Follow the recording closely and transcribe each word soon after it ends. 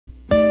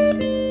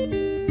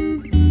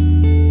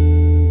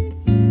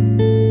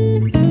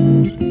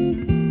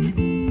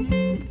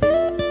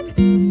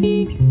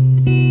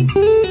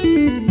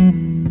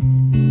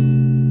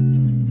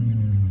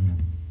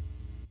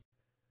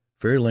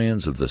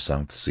Legends of the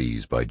South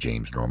Seas by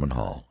James Norman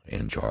Hall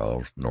and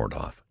Charles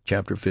Nordhoff.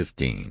 Chapter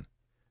 15.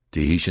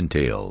 Tahitian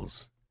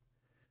Tales.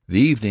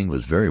 The evening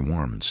was very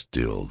warm and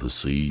still. The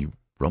sea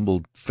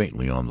rumbled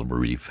faintly on the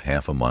reef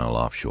half a mile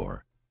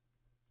offshore.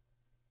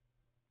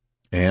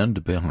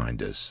 And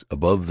behind us,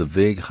 above the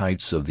vague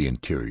heights of the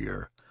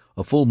interior,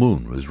 a full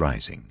moon was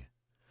rising.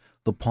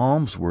 The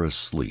palms were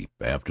asleep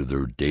after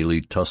their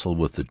daily tussle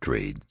with the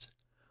trades,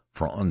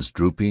 fronds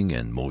drooping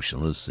and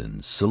motionless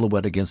in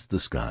silhouette against the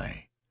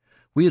sky.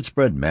 We had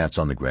spread mats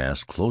on the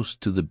grass close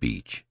to the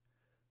beach.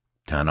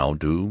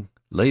 Tanautu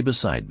lay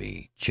beside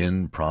me,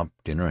 chin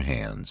propped in her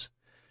hands.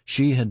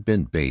 She had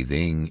been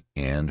bathing,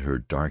 and her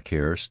dark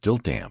hair, still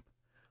damp,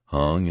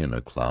 hung in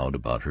a cloud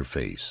about her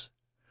face.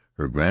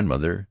 Her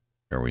grandmother,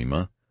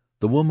 Arima,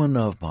 the woman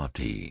of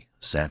Mauti,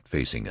 sat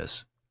facing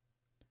us,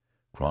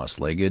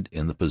 cross-legged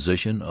in the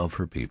position of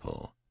her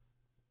people.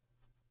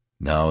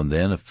 Now and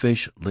then a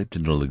fish leaped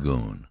in the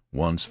lagoon.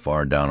 Once,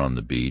 far down on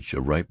the beach,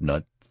 a ripe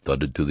nut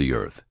thudded to the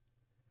earth.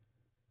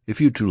 "If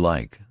you two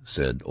like,"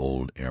 said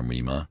old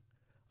Arima,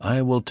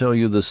 "I will tell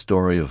you the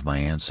story of my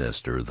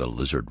ancestor, the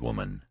Lizard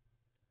Woman."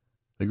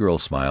 The girl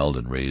smiled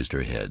and raised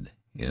her head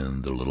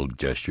in the little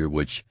gesture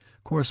which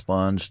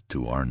corresponds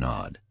to our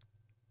nod.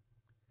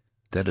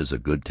 "That is a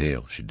good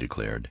tale," she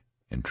declared,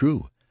 "and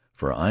true,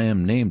 for I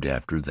am named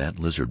after that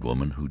Lizard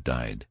Woman who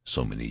died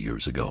so many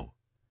years ago."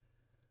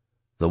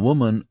 The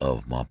woman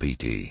of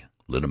Maupiti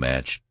lit a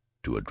match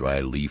to a dry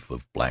leaf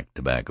of black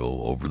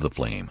tobacco over the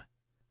flame.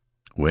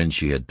 When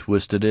she had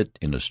twisted it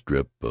in a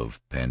strip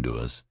of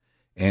pandanus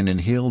and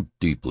inhaled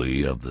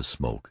deeply of the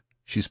smoke,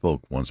 she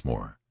spoke once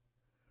more.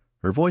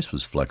 Her voice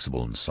was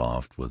flexible and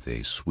soft, with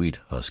a sweet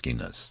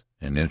huskiness,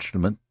 an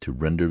instrument to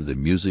render the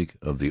music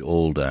of the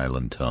old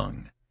island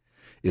tongue,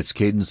 its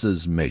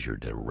cadences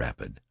measured or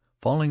rapid,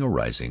 falling or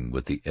rising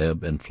with the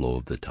ebb and flow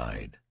of the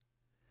tide.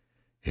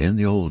 "In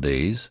the old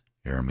days,"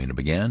 Airima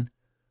began,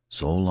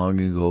 "so long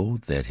ago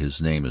that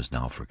his name is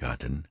now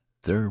forgotten,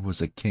 there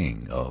was a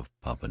king of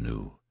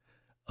Papenoo,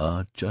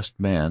 a just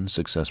man,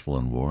 successful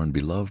in war and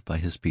beloved by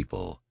his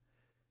people.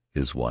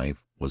 His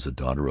wife was a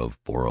daughter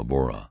of Bora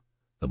Bora,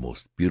 the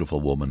most beautiful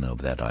woman of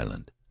that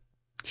island.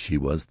 She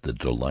was the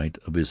delight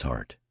of his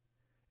heart,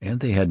 and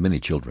they had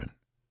many children.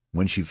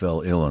 When she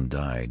fell ill and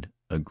died,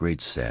 a great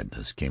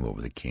sadness came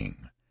over the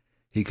king.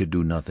 He could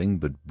do nothing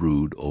but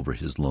brood over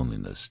his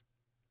loneliness.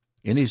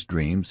 In his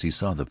dreams he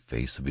saw the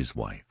face of his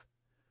wife.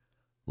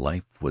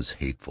 Life was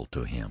hateful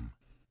to him.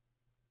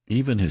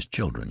 Even his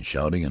children,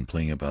 shouting and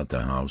playing about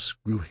the house,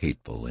 grew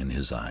hateful in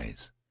his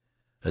eyes.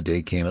 A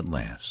day came at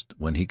last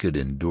when he could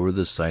endure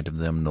the sight of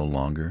them no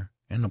longer,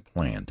 and a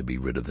plan to be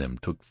rid of them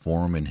took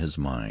form in his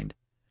mind.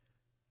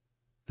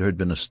 There had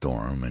been a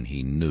storm, and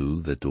he knew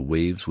that the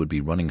waves would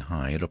be running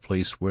high at a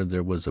place where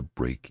there was a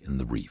break in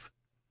the reef.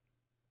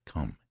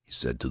 "Come," he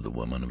said to the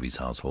women of his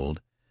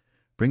household,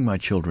 "bring my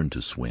children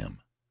to swim.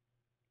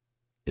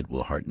 It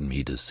will hearten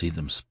me to see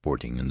them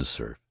sporting in the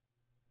surf."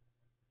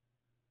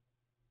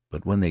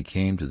 But when they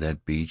came to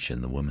that beach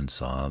and the women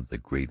saw the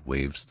great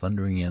waves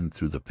thundering in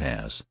through the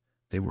pass,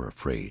 they were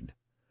afraid,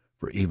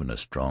 for even a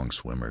strong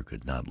swimmer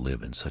could not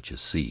live in such a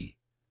sea.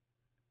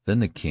 Then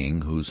the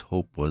king, whose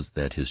hope was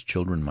that his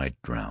children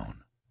might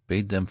drown,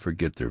 bade them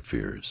forget their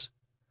fears.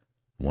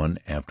 One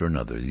after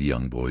another the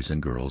young boys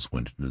and girls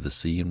went into the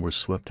sea and were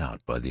swept out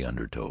by the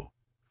undertow,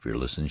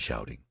 fearless and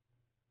shouting.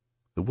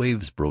 The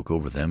waves broke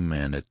over them,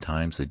 and at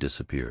times they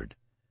disappeared.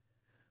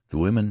 The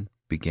women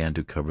began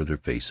to cover their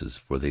faces,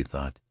 for they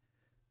thought,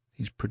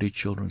 "These pretty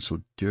children,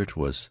 so dear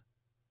to us,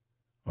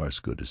 are as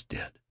good as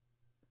dead."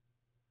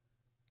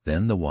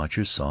 Then the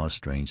watchers saw a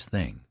strange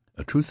thing,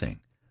 a true thing,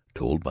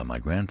 told by my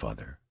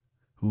grandfather,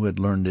 who had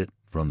learned it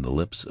from the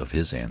lips of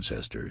his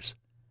ancestors.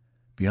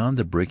 Beyond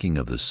the breaking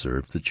of the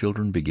surf the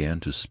children began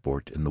to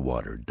sport in the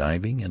water,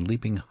 diving and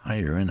leaping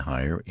higher and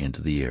higher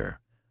into the air.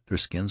 Their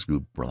skins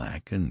grew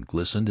black and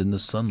glistened in the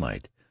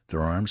sunlight,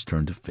 their arms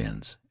turned to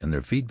fins, and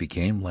their feet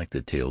became like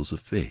the tails of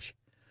fish.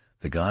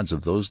 The gods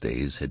of those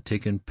days had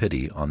taken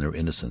pity on their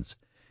innocence,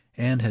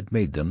 and had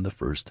made them the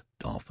first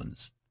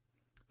dolphins,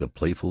 the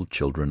playful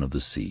children of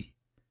the sea.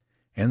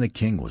 And the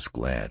king was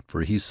glad,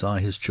 for he saw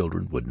his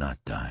children would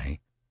not die,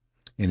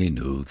 and he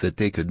knew that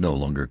they could no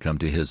longer come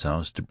to his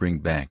house to bring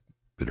back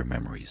bitter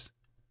memories.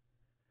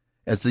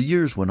 As the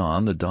years went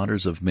on, the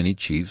daughters of many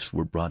chiefs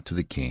were brought to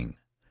the king,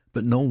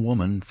 but no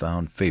woman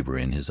found favor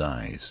in his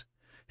eyes.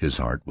 His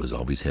heart was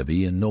always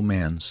heavy, and no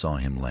man saw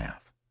him laugh.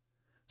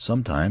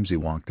 Sometimes he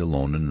walked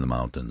alone in the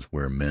mountains,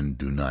 where men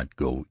do not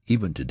go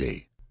even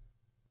today,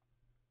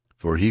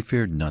 for he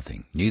feared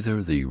nothing,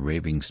 neither the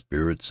raving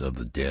spirits of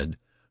the dead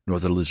nor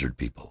the lizard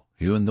people,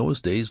 who in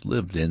those days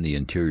lived in the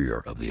interior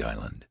of the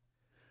island.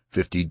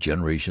 50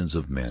 generations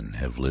of men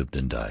have lived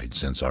and died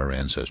since our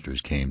ancestors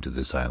came to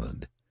this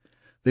island.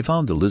 They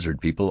found the lizard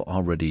people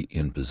already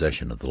in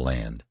possession of the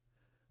land.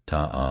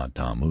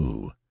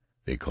 Taatamu,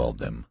 they called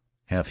them,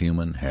 half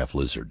human, half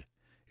lizard,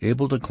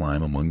 able to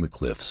climb among the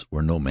cliffs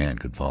where no man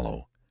could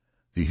follow.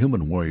 The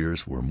human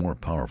warriors were more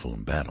powerful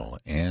in battle,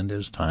 and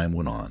as time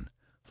went on,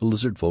 the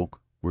lizard folk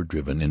were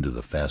driven into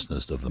the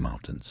fastnesses of the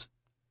mountains.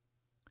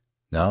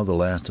 Now the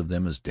last of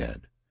them is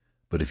dead,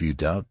 but if you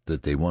doubt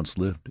that they once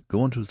lived,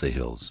 go into the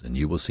hills, and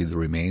you will see the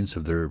remains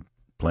of their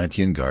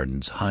plantain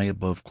gardens high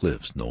above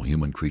cliffs no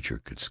human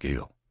creature could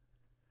scale.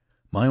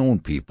 My own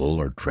people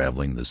are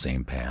traveling the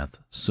same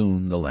path.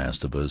 Soon the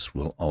last of us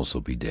will also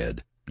be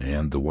dead,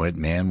 and the white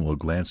man will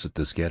glance at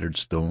the scattered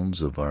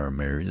stones of our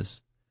maraes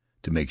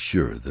to make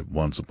sure that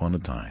once upon a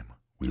time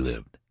we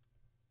lived.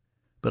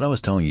 But I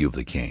was telling you of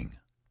the king.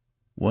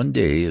 One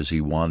day, as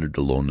he wandered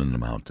alone in the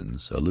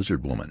mountains, a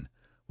Lizard Woman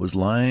was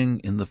lying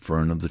in the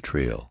fern of the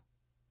trail,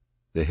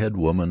 the head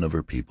woman of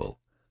her people,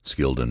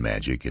 skilled in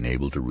magic and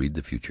able to read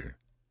the future.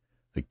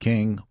 The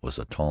king was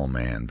a tall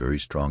man, very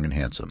strong and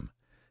handsome.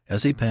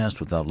 As he passed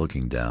without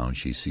looking down,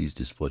 she seized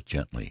his foot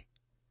gently.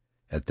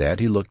 At that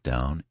he looked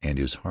down, and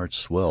his heart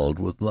swelled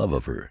with love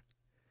of her.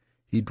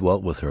 He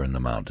dwelt with her in the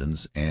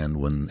mountains, and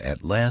when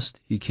at last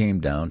he came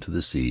down to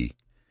the sea,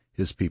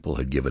 his people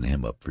had given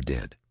him up for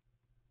dead.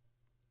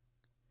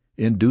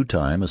 In due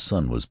time a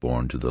son was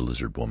born to the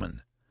Lizard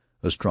Woman,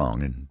 a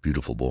strong and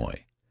beautiful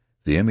boy,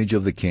 the image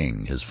of the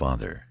king, his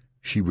father.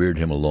 She reared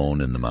him alone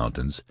in the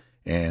mountains,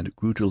 and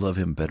grew to love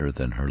him better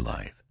than her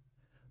life.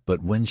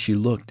 But when she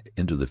looked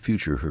into the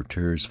future her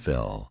tears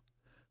fell.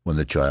 When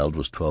the child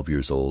was 12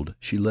 years old,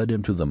 she led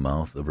him to the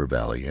mouth of her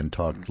valley and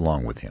talked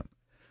long with him,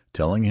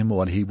 telling him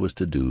what he was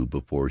to do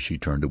before she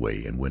turned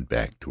away and went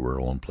back to her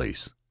own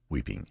place,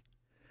 weeping.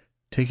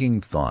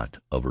 Taking thought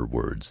of her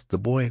words, the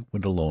boy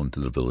went alone to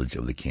the village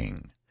of the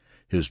king.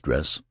 His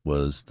dress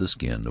was the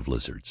skin of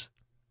lizards.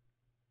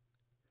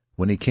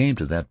 When he came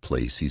to that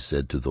place, he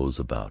said to those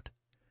about,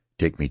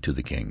 "Take me to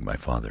the king, my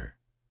father."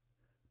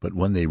 But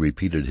when they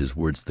repeated his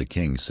words, the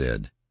king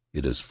said,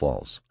 "It is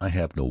false. I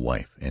have no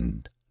wife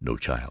and no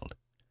child."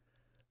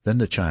 Then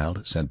the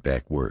child sent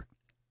back word,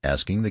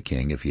 asking the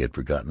king if he had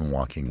forgotten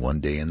walking one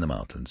day in the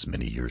mountains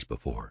many years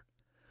before.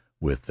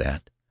 With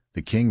that,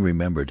 the king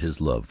remembered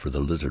his love for the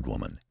Lizard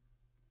Woman,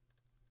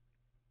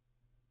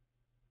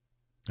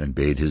 and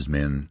bade his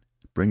men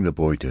bring the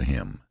boy to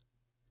him.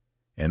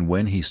 And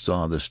when he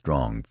saw the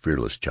strong,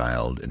 fearless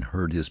child, and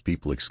heard his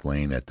people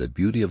exclaim at the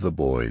beauty of the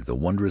boy, the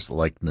wondrous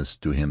likeness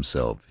to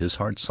himself, his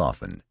heart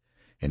softened,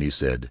 and he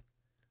said,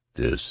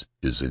 "This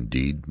is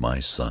indeed my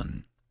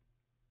son."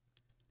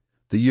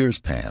 The years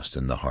passed,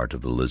 and the heart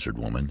of the Lizard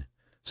Woman,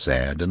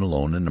 sad and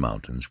alone in the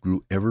mountains,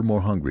 grew ever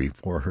more hungry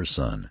for her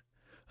son,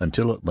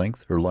 until at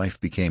length her life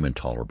became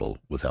intolerable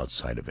without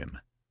sight of him.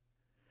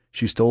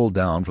 She stole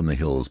down from the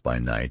hills by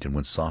night and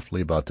went softly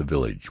about the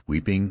village,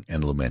 weeping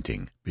and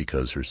lamenting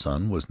because her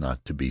son was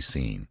not to be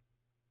seen.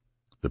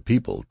 The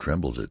people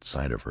trembled at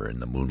sight of her in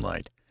the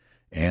moonlight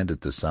and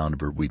at the sound of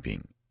her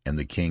weeping, and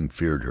the king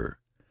feared her,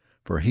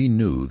 for he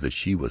knew that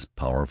she was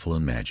powerful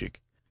in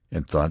magic,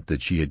 and thought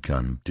that she had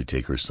come to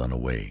take her son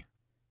away.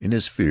 In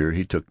his fear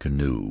he took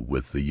canoe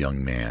with the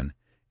young man,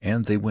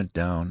 and they went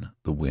down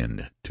the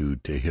wind to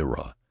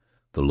Tehira,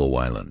 the low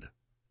island,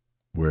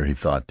 where he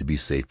thought to be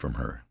safe from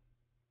her.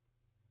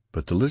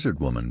 But the Lizard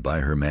Woman,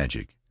 by her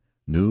magic,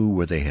 knew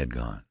where they had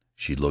gone.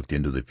 She looked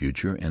into the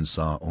future and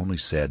saw only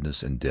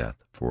sadness and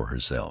death for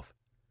herself.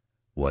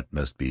 What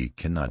must be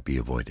cannot be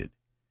avoided.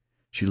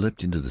 She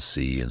leaped into the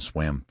sea and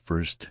swam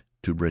first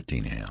to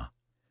Britannia,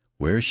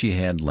 where she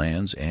had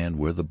lands and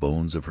where the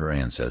bones of her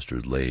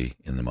ancestors lay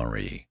in the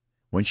marae.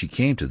 When she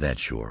came to that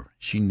shore,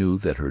 she knew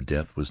that her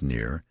death was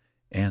near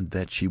and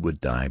that she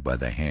would die by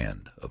the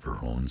hand of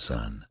her own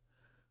son.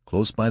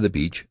 Close by the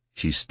beach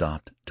she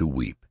stopped to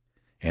weep,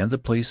 and the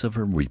place of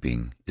her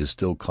weeping is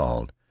still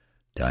called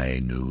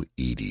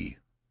Tai-Nu-Edi,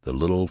 the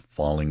little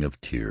falling of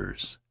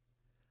tears.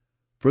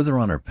 Further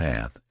on her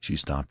path she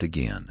stopped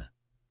again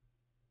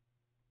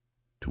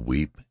to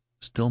weep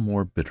still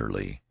more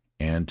bitterly,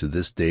 and to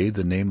this day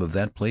the name of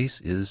that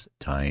place is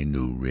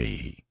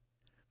Tai-Nu-Rehi,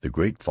 the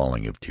great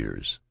falling of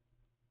tears.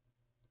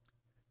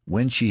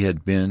 When she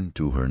had been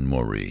to her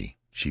Mori,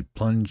 she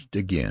plunged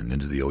again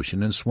into the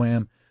ocean and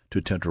swam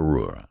to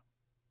Tetuaroa.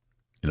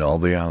 In all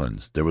the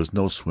islands there was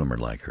no swimmer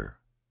like her.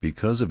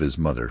 Because of his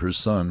mother, her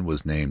son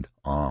was named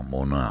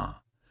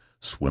Ah-Mona,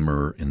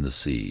 swimmer in the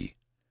sea.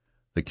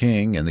 The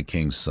king and the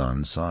king's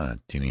son saw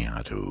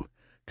Tinihatu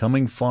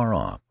coming far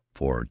off,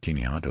 for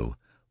Tinihatu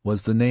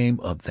was the name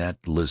of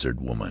that Lizard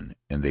Woman,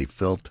 and they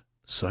felt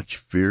such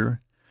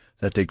fear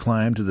that they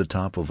climbed to the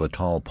top of a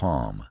tall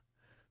palm.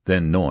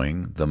 Then,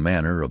 knowing the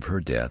manner of her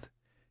death,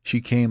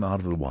 she came out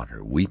of the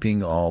water,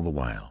 weeping all the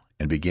while,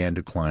 and began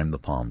to climb the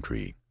palm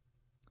tree.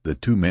 The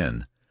two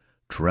men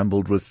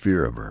trembled with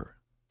fear of her.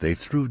 They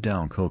threw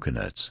down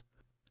coconuts,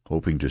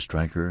 hoping to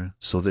strike her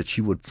so that she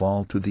would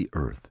fall to the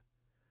earth.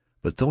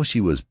 But though she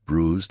was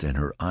bruised and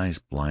her eyes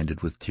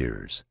blinded with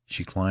tears,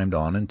 she climbed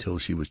on until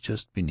she was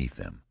just beneath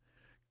them,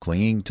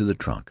 clinging to the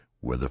trunk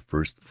where the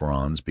first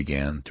fronds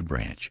began to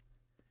branch.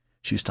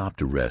 She stopped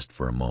to rest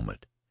for a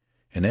moment,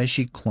 and as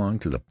she clung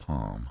to the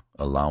palm,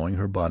 allowing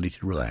her body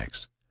to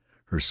relax,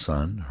 her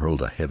son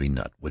hurled a heavy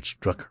nut which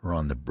struck her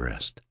on the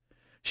breast.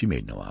 She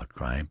made no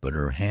outcry, but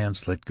her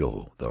hands let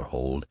go their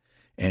hold,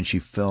 and she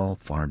fell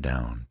far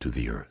down to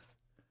the earth.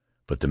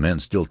 But the men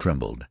still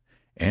trembled,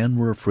 and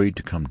were afraid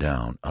to come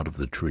down out of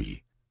the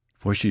tree,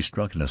 for she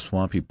struck in a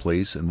swampy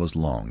place and was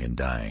long in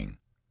dying.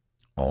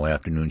 All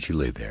afternoon she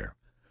lay there,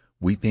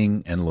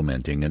 weeping and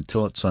lamenting,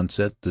 until at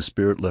sunset the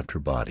spirit left her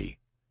body.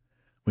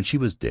 When she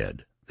was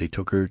dead, they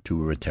took her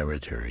to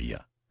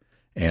Raiatea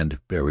and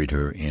buried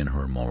her in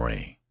her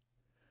marae.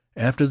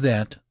 After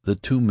that the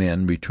two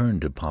men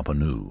returned to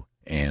Papenoo,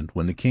 and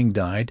when the king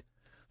died,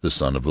 the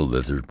son of the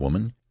Lizard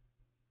Woman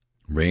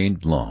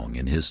reigned long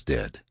in his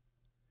stead.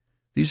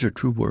 These are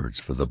true words,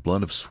 for the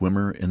blood of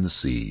swimmer in the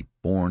sea,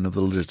 born of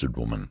the Lizard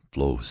Woman,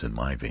 flows in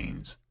my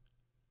veins.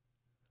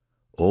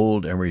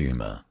 Old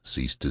Airima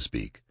ceased to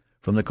speak.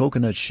 From the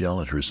coconut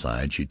shell at her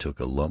side she took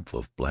a lump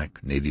of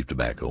black native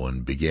tobacco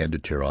and began to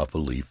tear off a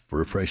leaf for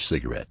a fresh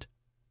cigarette.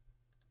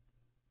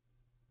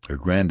 Her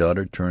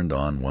granddaughter turned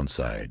on one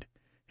side,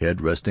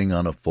 head resting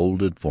on a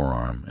folded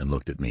forearm, and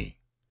looked at me.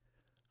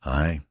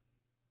 "Aye,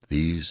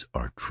 these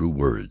are true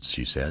words,"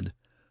 she said,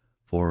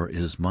 "for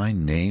is my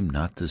name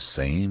not the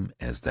same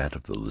as that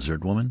of the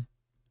Lizard Woman?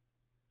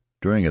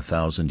 During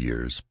 1,000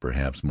 years,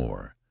 perhaps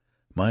more,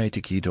 Mai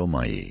Tikito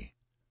Mai,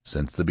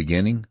 since the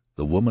beginning,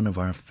 the women of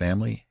our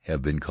family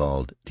have been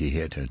called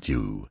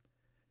Tehinatu.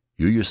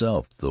 You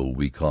yourself, though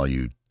we call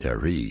you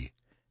Terii,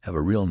 have a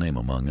real name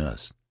among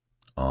us,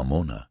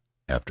 Aomona,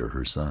 after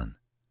her son.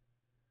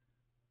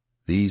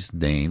 These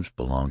names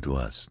belong to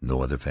us.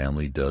 No other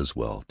family does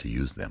well to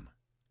use them."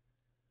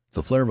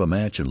 The flare of a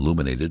match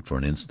illuminated for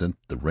an instant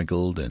the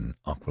wrinkled and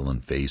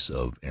aquiline face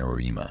of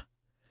Airima.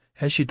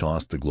 As she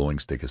tossed the glowing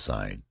stick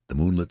aside, the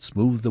moonlight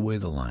smoothed away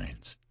the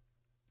lines.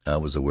 I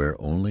was aware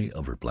only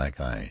of her black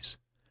eyes,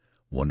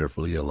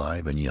 wonderfully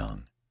alive and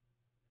young.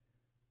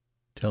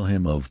 "Tell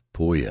him of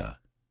Poia,"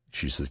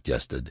 she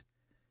suggested,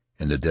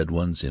 "and the dead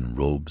ones in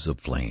robes of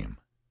flame."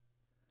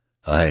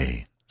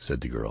 "Aye,"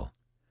 said the girl,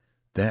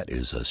 "that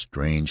is a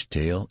strange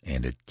tale,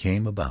 and it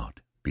came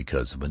about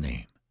because of a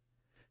name."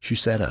 She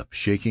sat up,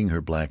 shaking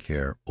her black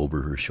hair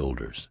over her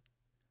shoulders.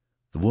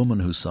 "The woman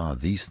who saw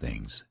these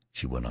things,"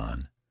 she went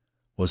on,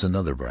 "was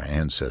another of our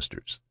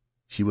ancestors.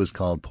 She was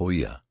called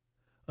Poia,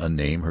 a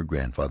name her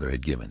grandfather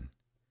had given.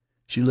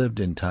 She lived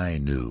in Tai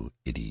Nu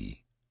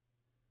Iti,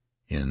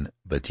 in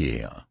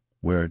Baiatea,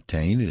 where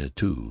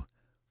Tehinatu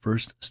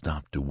first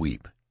stopped to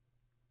weep.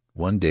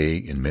 One day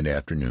in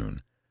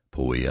mid-afternoon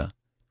Poia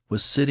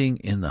was sitting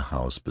in the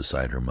house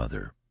beside her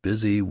mother,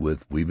 busy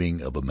with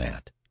weaving of a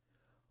mat.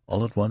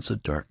 All at once a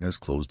darkness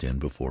closed in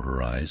before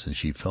her eyes, and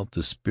she felt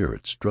the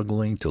spirit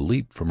struggling to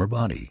leap from her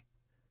body.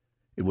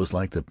 It was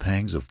like the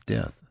pangs of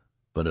death,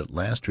 but at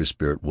last her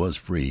spirit was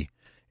free,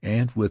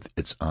 and with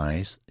its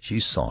eyes she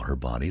saw her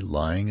body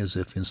lying as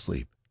if in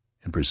sleep,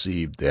 and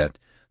perceived that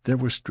there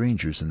were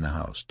strangers in the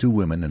house, 2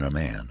 women and a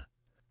man.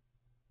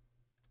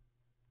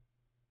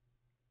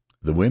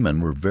 The women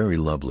were very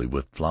lovely,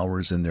 with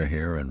flowers in their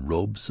hair and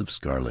robes of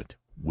scarlet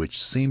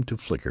which seemed to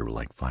flicker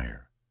like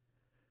fire.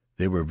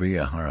 They were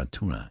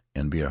Vaiaharatuna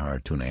and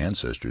Vaiaharatuna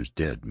ancestors,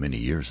 dead many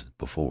years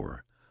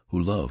before, who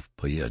loved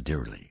Poia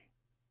dearly.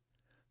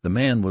 The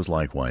man was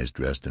likewise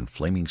dressed in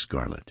flaming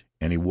scarlet,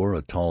 and he wore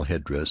a tall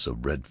headdress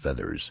of red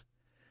feathers.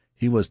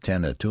 He was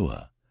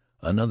Tanetua,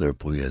 another of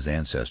Poia's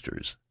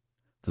ancestors.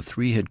 The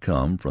 3 had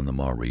come from the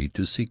Maori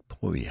to seek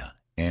Poia,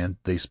 and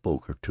they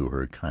spoke to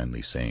her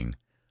kindly, saying,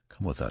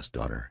 "Come with us,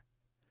 daughter."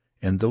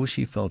 And though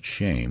she felt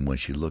shame when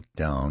she looked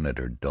down at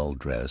her dull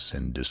dress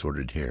and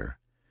disordered hair,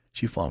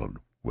 she followed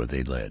where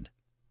they led.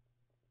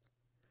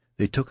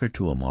 They took her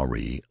to a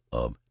marae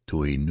of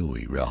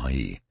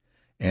Tuinuirai,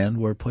 and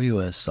where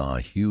Poia saw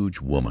a huge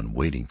woman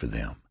waiting for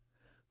them.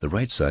 The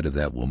right side of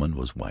that woman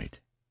was white,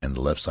 and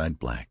the left side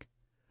black.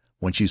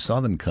 When she saw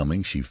them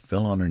coming, she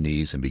fell on her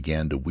knees and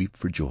began to weep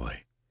for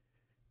joy.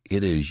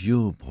 "It is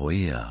you,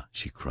 Poia,"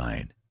 she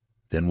cried.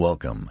 "Then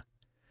welcome."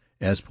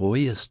 As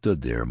Poia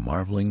stood there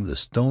marveling, the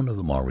stone of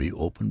the marae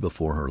opened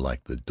before her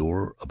like the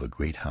door of a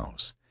great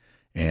house,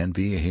 and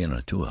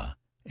Vaiaharatuna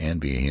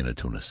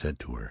said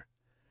to her,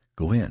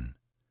 "Go in."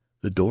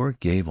 The door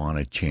gave on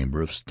a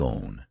chamber of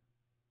stone.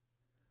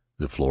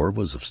 The floor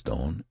was of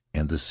stone,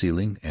 and the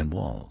ceiling and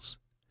walls.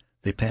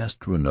 They passed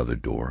through another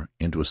door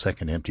into a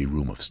second empty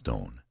room of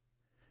stone,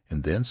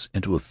 and thence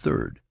into a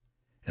third,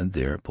 and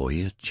there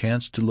Poia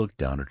chanced to look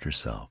down at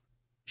herself.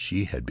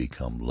 She had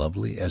become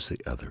lovely as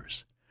the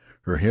others.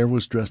 Her hair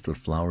was dressed with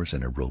flowers,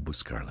 and her robe was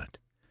scarlet,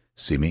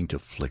 seeming to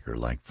flicker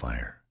like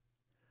fire.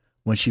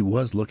 When she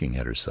was looking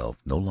at herself,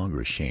 no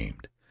longer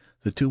ashamed,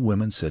 the 2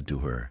 women said to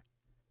her,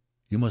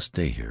 "You must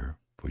stay here,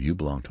 for you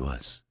belong to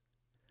us.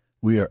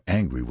 We are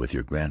angry with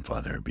your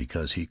grandfather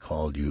because he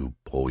called you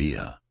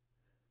Poia.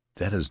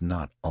 That is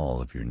not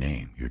all of your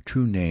name. Your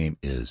true name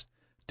is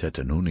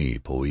Tetanuni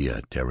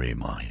Poia Tere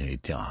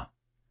Maheta.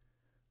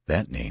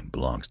 That name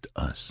belongs to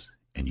us,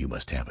 and you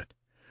must have it,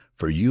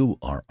 for you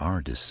are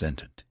our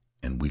descendant,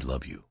 and we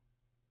love you."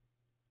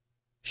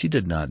 She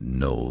did not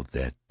know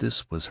that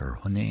this was her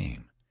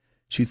name.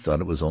 She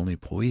thought it was only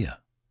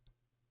Poia.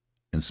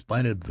 In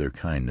spite of their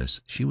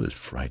kindness, she was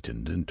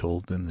frightened, and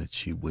told them that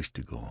she wished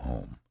to go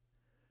home.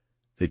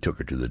 They took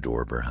her to the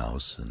door of her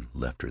house and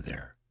left her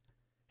there,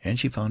 and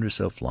she found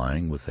herself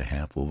lying with the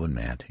half-woven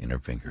mat in her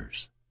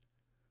fingers.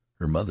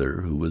 Her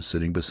mother, who was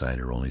sitting beside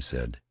her, only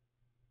said,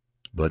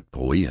 but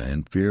Poia,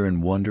 in fear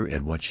and wonder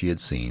at what she had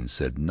seen,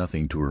 said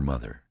nothing to her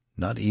mother,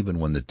 not even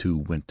when the two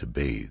went to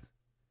bathe.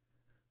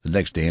 The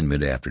next day in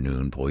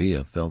mid-afternoon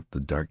Poia felt the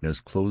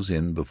darkness close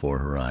in before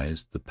her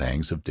eyes, the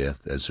pangs of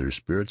death as her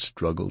spirit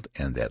struggled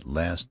and at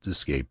last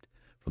escaped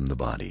from the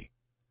body.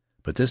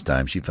 But this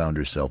time she found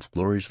herself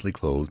gloriously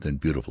clothed and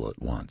beautiful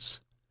at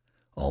once.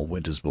 All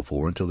went as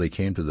before until they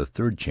came to the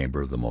third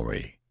chamber of the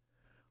Morai.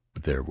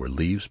 There were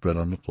leaves spread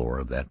on the floor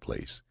of that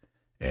place,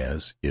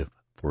 as if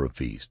for a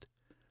feast,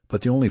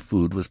 but the only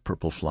food was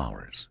purple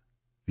flowers.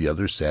 The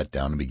others sat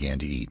down and began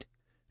to eat,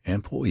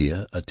 and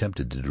Poia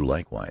attempted to do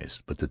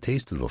likewise, but the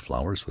taste of the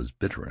flowers was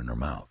bitter in her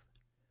mouth.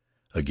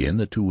 Again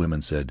the two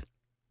women said,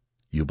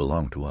 "You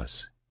belong to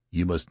us.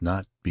 You must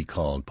not be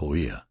called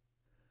Poia,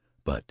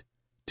 but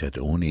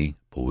Tetuanui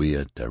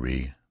Poia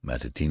Terai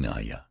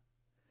Mateatinai,"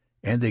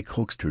 and they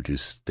coaxed her to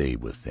stay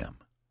with them.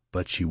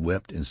 But she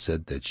wept and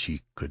said that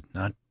she could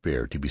not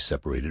bear to be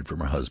separated from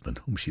her husband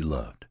whom she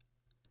loved.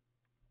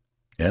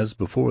 As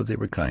before, they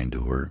were kind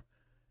to her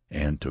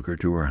and took her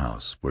to her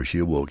house, where she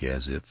awoke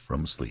as if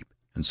from sleep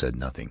and said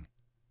nothing.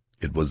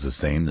 It was the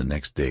same the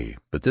next day,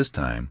 but this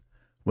time,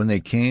 when they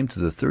came to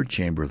the third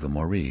chamber of the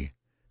Morai,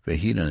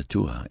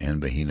 Vahinetua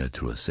and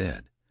Vahinetua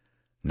said,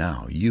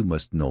 "Now you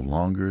must no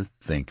longer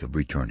think of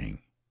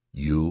returning.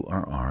 You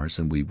are ours,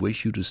 and we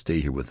wish you to stay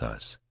here with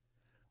us."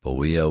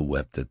 Poia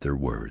wept at their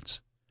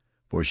words,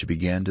 for she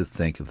began to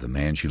think of the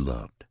man she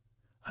loved.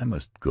 "I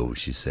must go,"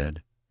 she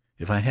said.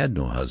 "If I had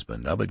no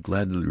husband, I would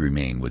gladly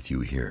remain with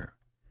you here."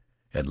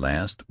 At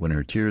last, when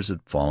her tears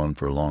had fallen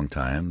for a long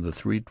time, the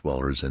three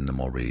dwellers in the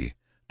Morai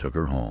took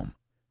her home.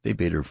 They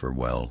bade her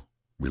farewell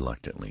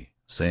reluctantly,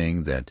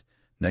 saying that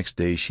next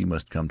day she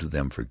must come to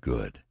them for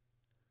good.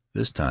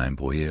 This time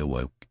Poia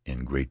awoke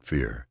in great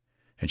fear,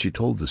 and she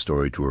told the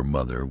story to her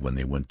mother when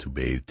they went to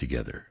bathe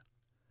together.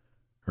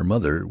 Her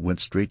mother went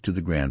straight to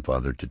the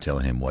grandfather to tell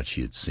him what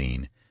she had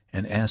seen,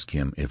 and ask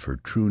him if her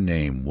true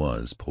name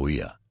was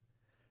Poia,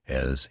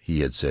 as he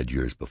had said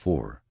years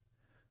before.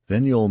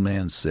 Then the old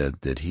man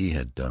said that he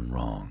had done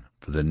wrong,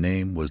 for the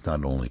name was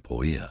not only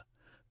Poia,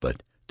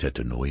 but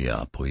Tetuanui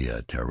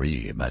Poia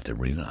Terai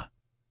Mateatinai,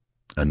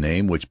 a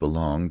name which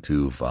belonged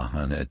to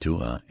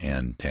Vahinetua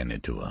and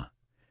Tanetua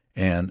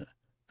and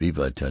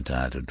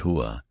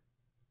Vahinetua,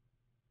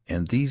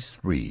 and these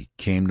three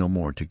came no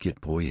more to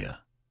get Poia.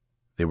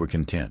 They were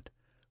content,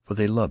 for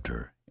they loved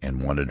her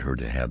and wanted her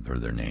to have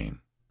their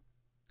name.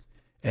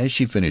 As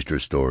she finished her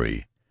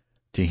story,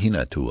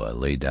 Tehinatu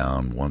lay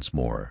down once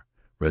more,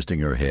 resting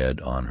her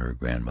head on her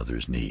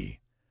grandmother's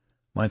knee.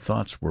 My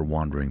thoughts were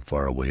wandering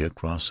far away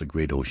across a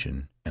great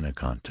ocean and a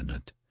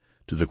continent,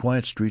 to the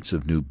quiet streets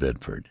of New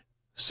Bedford,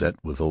 set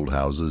with old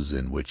houses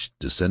in which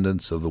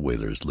descendants of the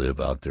whalers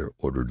live out their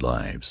ordered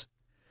lives.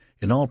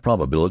 In all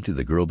probability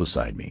the girl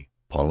beside me,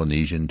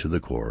 Polynesian to the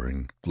core,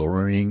 and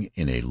glorying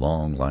in a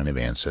long line of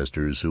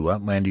ancestors whose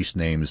outlandish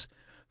names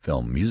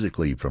fell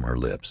musically from her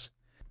lips,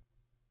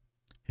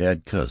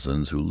 had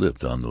cousins who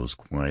lived on those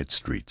quiet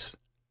streets.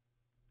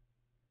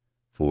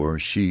 For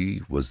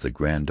she was the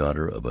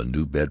granddaughter of a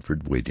New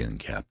Bedford whaling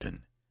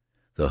captain,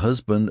 the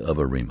husband of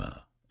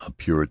Arima, a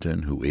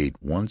Puritan who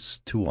ate once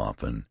too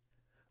often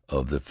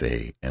of the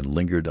fay and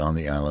lingered on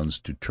the islands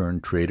to turn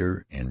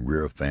traitor and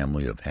rear a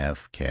family of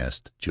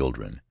half-caste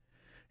children,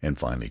 and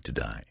finally to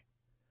die.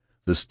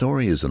 The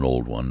story is an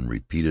old one,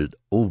 repeated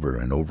over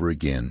and over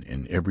again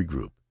in every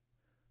group.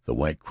 The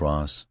white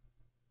cross,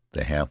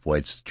 the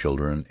half-white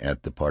children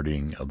at the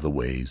parting of the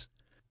ways,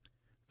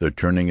 the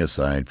turning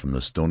aside from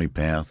the stony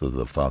path of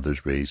the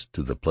father's race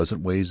to the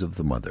pleasant ways of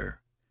the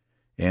mother,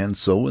 and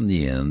so in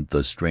the end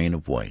the strain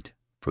of white,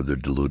 further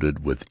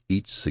diluted with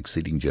each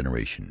succeeding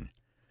generation,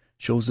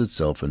 shows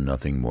itself in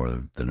nothing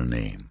more than a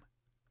name,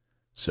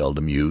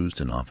 seldom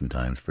used and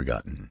oftentimes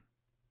forgotten.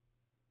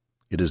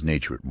 It is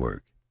nature at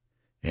work,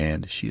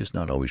 and she is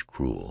not always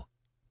cruel.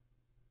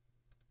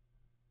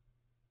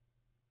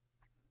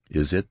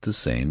 "Is it the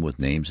same with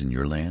names in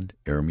your land?"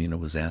 Airima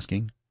was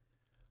asking.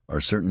 "Are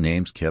certain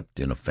names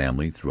kept in a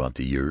family throughout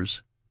the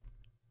years?"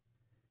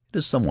 "It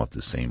is somewhat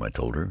the same," I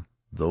told her,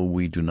 "though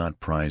we do not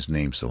prize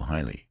names so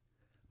highly.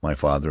 My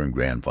father and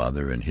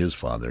grandfather and his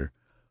father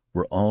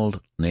were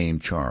all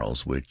named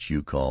Charles, which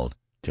you called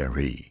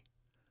Terai.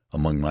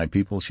 Among my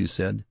people," she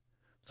said,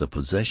 "the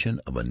possession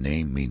of a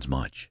name means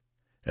much.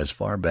 As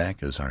far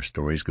back as our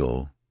stories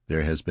go,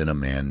 there has been a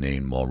man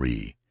named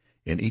Maurice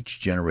in each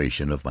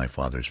generation of my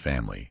father's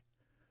family.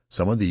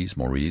 Some of these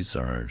Maurices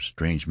are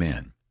strange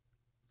men.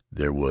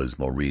 There was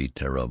Maurice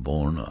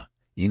Teravauna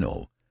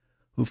Ino,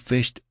 who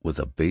fished with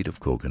a bait of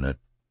coconut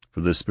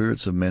for the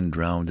spirits of men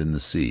drowned in the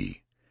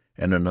sea,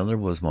 and another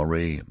was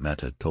Maurice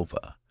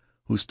Matatofa,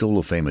 who stole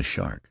a famous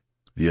shark,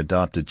 the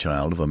adopted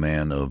child of a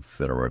man of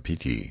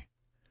Ferapiti.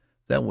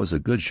 That was a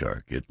good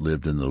shark. It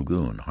lived in the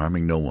lagoon,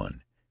 harming no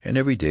one, and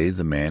every day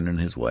the man and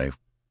his wife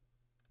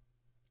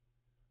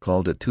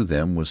called it to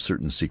them with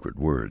certain secret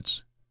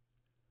words.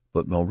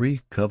 But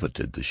Maruae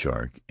coveted the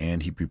shark,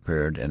 and he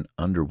prepared an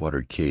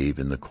underwater cave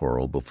in the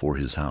coral before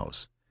his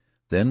house.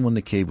 Then, when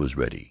the cave was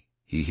ready,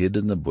 he hid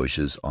in the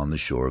bushes on the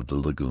shore of the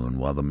lagoon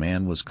while the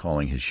man was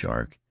calling his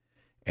shark,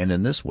 and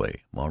in this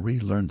way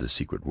Maruae learned the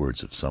secret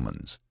words of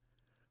summons.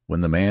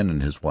 When the man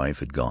and his wife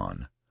had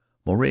gone,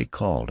 Maruae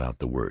called out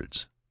the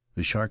words.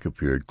 The shark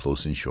appeared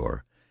close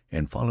inshore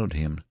and followed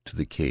him to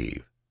the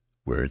cave,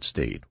 where it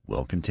stayed,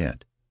 well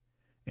content.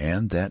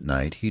 And that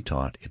night he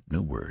taught it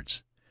new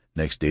words.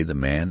 Next day the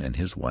man and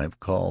his wife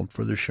called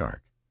for their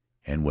shark,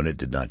 and when it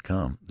did not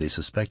come, they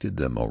suspected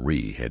that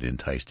Maruae had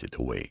enticed it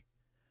away.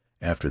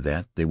 After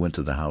that they went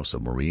to the house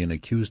of Maruae and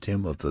accused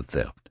him of the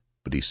theft,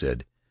 but he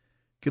said,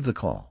 "Give the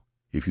call,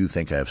 if you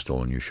think I have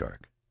stolen your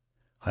shark.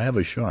 I have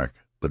a shark,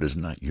 but it is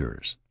not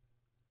yours."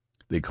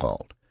 They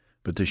called,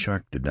 but the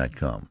shark did not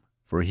come,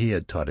 for he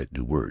had taught it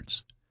new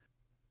words.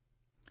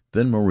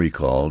 Then Maruae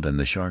called, and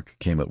the shark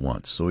came at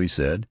once. So he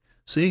said,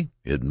 "See,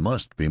 it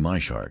must be my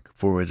shark,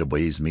 for it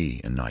obeys me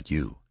and not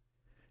you."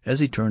 As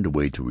he turned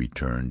away to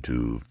return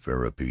to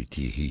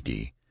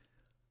Faraipitihiti,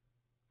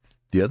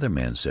 the other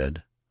man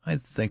said, "I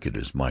think it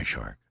is my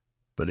shark,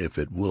 but if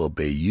it will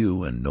obey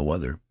you and no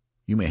other,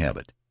 you may have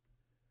it."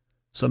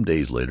 Some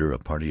days later a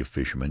party of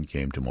fishermen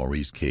came to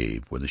Maruae's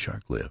cave where the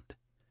shark lived.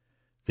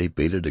 They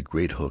baited a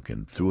great hook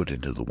and threw it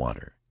into the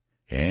water,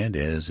 and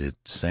as it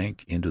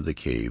sank into the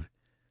cave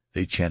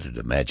they chanted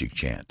a magic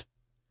chant.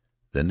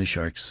 Then the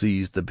shark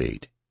seized the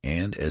bait,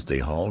 and as they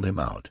hauled him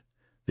out,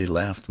 they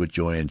laughed with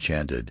joy and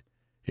chanted,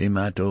 "E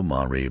mato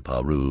mare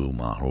paru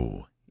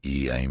maho,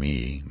 e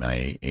aimi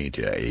mai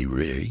eta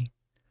ere."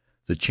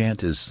 The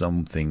chant is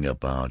something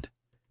about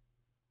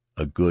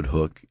a good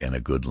hook and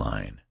a good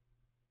line,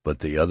 but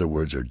the other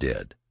words are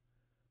dead.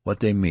 What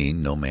they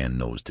mean no man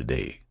knows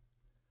today.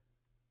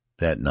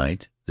 That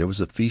night there was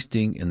a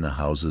feasting in the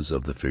houses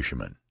of the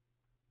fishermen.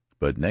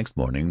 But next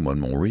morning, when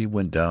Maruae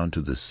went down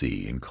to the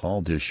sea and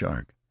called his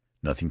shark,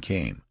 nothing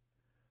came,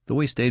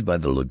 though he stayed by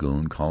the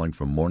lagoon calling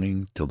from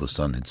morning till the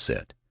sun had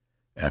set.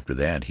 After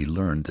that he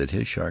learned that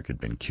his shark had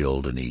been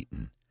killed and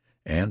eaten,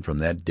 and from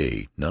that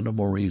day none of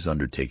Maruae's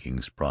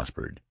undertakings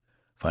prospered.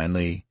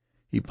 Finally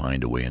he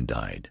pined away and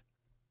died.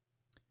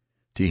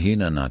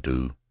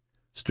 Tehinatu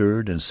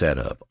stirred and sat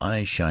up,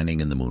 eyes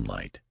shining in the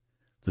moonlight.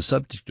 The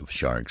subject of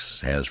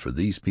sharks has for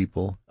these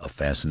people a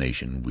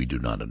fascination we do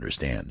not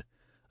understand,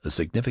 a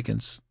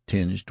significance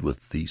tinged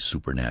with the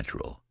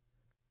supernatural.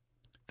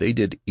 "They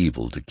did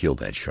evil to kill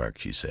that shark,"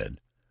 she said,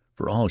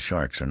 "for all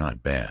sharks are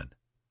not bad.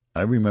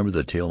 I remember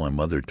the tale my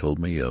mother told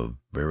me of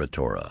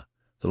Viritoa,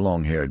 the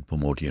long-haired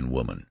Paumotuan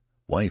woman,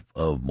 wife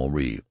of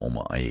Maruae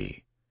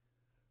Omae.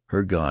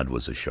 Her god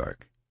was a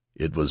shark.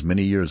 It was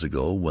many years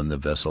ago, when the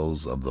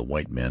vessels of the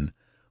white men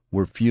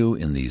were few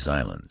in these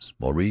islands.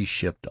 Maruae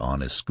shipped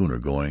on a schooner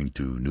going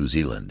to New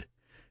Zealand,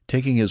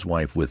 taking his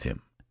wife with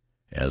him,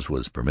 as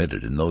was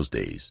permitted in those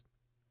days.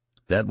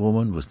 That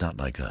woman was not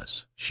like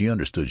us. She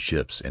understood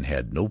ships and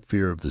had no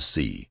fear of the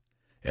sea.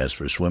 As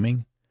for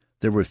swimming,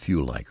 there were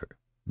few like her.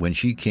 When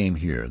she came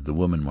here the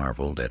women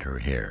marveled at her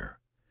hair.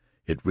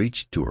 It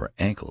reached to her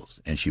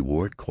ankles, and she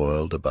wore it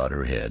coiled about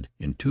her head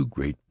in two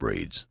great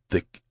braids,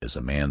 thick as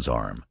a man's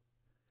arm.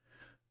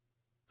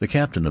 The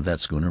captain of that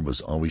schooner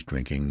was always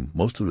drinking.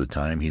 Most of the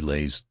time he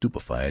lay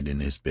stupefied in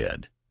his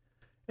bed.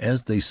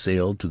 As they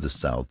sailed to the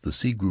south the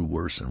sea grew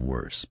worse and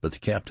worse, but the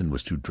captain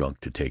was too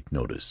drunk to take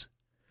notice.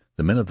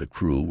 The men of the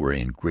crew were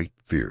in great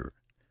fear.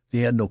 They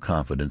had no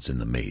confidence in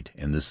the mate,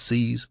 and the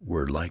seas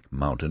were like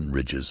mountain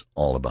ridges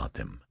all about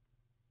them.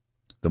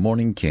 The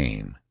morning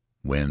came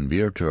when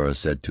Viritoa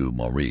said to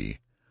Maruae,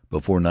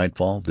 "Before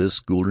nightfall this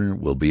schooner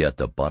will be at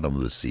the bottom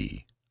of the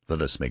sea.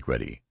 Let us make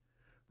ready.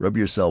 Rub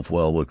yourself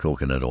well with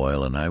coconut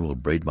oil, and I will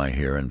braid my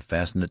hair and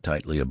fasten it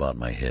tightly about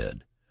my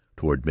head."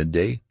 Toward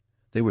midday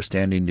they were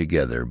standing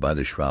together by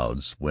the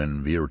shrouds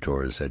when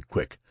Viritoa said,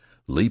 "Quick,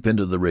 leap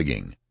into the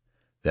rigging."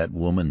 That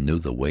woman knew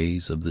the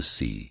ways of the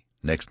sea.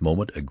 Next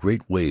moment a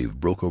great wave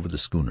broke over the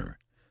schooner.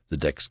 The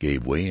decks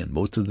gave way, and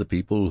most of the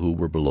people who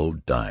were below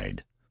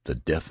died, the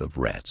death of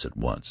rats, at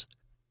once.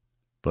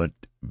 But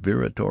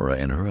Viritoa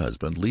and her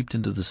husband leaped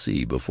into the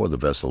sea before the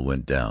vessel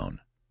went down.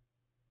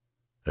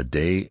 A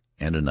day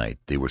and a night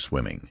they were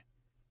swimming.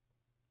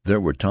 There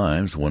were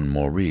times when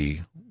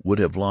Maruae would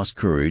have lost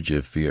courage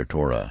if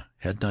Viritoa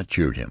had not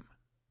cheered him.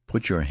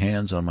 "Put your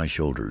hands on my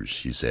shoulders,"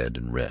 she said,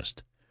 "and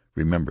rest.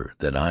 Remember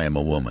that I am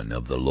a woman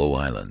of the Low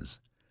Islands.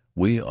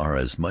 We are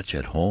as much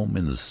at home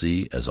in the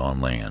sea as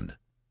on land."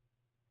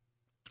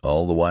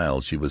 All the while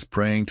she was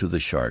praying to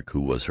the shark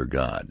who was her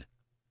god.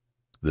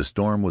 The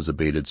storm was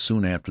abated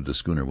soon after the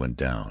schooner went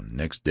down.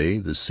 Next day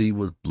the sea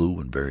was blue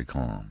and very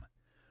calm.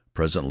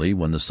 Presently,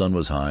 when the sun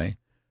was high,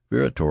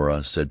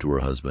 Viritoa said to her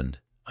husband,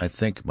 "I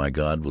think my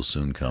god will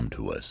soon come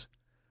to us.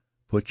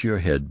 Put your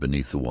head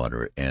beneath the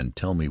water and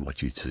tell me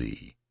what you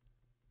see."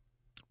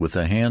 With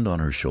a hand on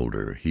her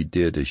shoulder he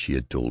did as she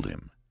had told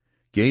him,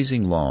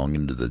 gazing long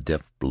into the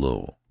depth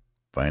below.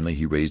 Finally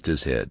he raised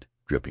his head,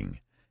 dripping,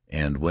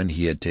 and when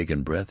he had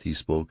taken breath he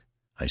spoke.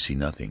 "I see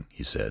nothing,"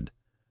 he said,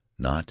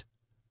 "naught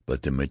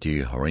but the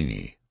Miti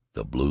Haurani,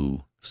 the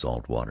blue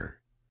salt water.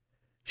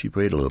 She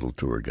prayed a little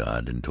to her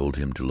God, and told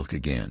him to look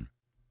again.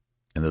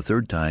 And the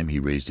third time he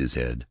raised his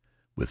head,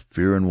 with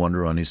fear and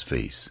wonder on his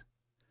face.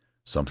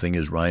 "Something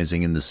is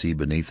rising in the sea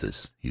beneath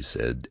us," he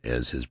said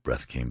as his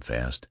breath came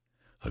fast.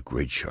 "A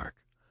great shark,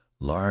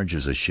 large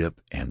as a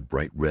ship and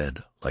bright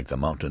red like the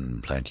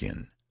mountain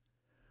plantain.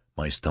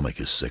 My stomach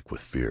is sick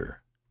with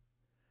fear."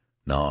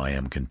 "Now I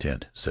am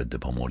content," said the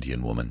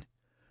Paumotuan woman,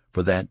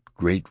 "for that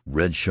great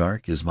red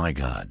shark is my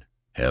God.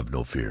 Have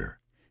no fear.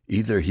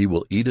 Either he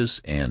will eat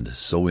us and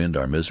so end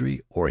our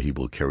misery, or he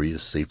will carry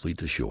us safely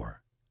to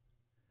shore."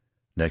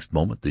 Next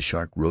moment the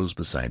shark rose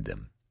beside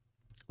them,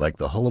 like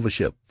the hull of a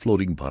ship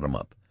floating bottom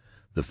up.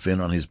 The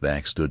fin on his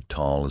back stood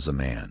tall as a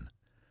man.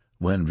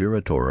 When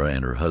Viritoa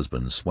and her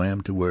husband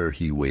swam to where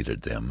he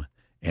waited them,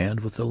 and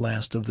with the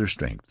last of their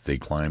strength they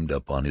climbed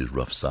up on his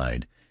rough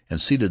side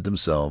and seated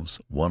themselves,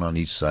 one on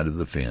each side of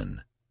the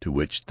fin, to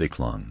which they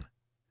clung.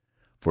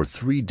 For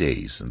 3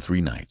 days and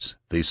 3 nights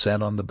they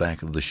sat on the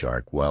back of the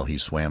shark while he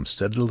swam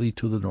steadily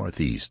to the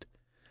northeast.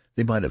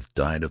 They might have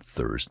died of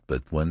thirst,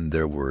 but when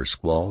there were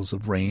squalls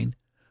of rain,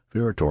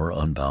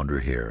 Viritoa unbound her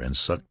hair and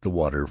sucked the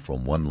water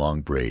from one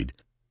long braid,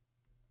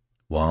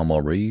 while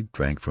Maruae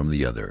drank from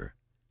the other.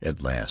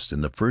 At last,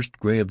 in the first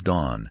gray of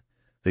dawn,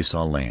 they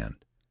saw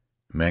land.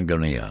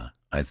 Mangaia,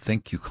 I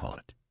think you call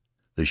it.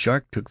 The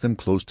shark took them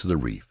close to the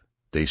reef.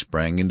 They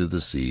sprang into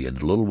the sea, and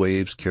the little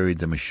waves carried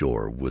them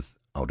ashore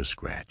without a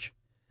scratch.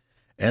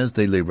 As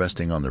they lay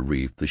resting on the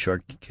reef, the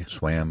shark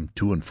swam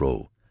to and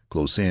fro,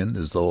 close in,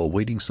 as though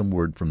awaiting some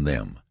word from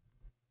them.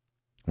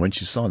 When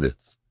she saw this,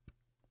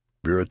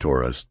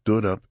 Viritoa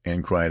stood up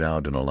and cried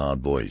out in a loud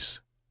voice,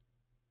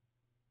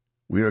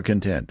 "We are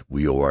content.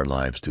 We owe our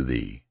lives to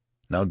thee.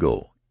 Now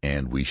go,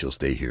 and we shall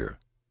stay here."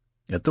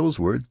 At those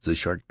words the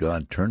shark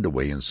god turned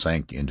away and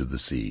sank into the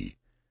sea.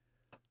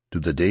 To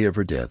the day of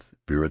her death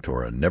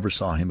Viritoa never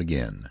saw him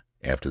again.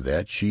 After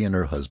that she and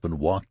her husband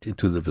walked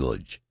into the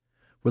village,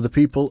 where the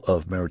people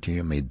of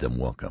Mauretania made them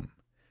welcome,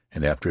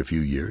 and after a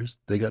few years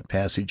they got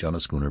passage on a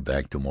schooner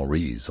back to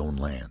Maruae's own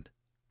land.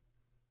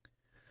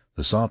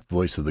 The soft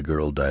voice of the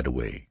girl died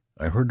away.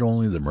 I heard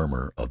only the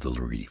murmur of the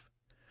reef.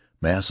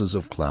 Masses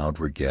of cloud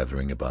were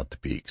gathering about the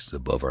peaks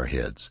above our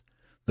heads.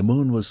 The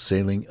moon was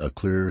sailing a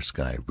clear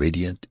sky,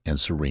 radiant and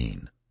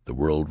serene. The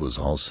world was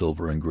all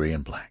silver and gray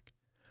and black.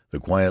 The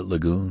quiet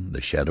lagoon,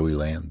 the shadowy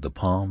land, the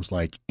palms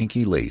like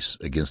inky lace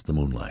against the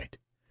moonlight.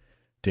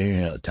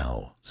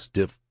 Tehinatu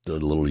stiffed a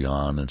little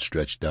yawn and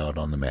stretched out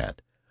on the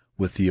mat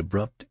with the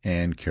abrupt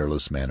and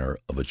careless manner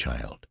of a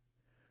child.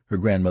 Her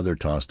grandmother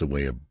tossed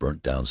away a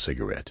burnt-down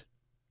cigarette.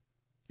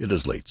 "It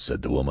is late,"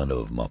 said the woman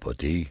of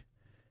Maupapi,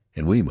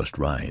 "and we must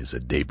rise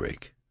at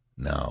daybreak.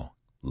 Now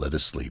let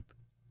us sleep."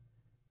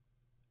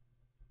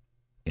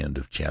 End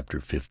of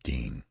chapter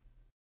 15.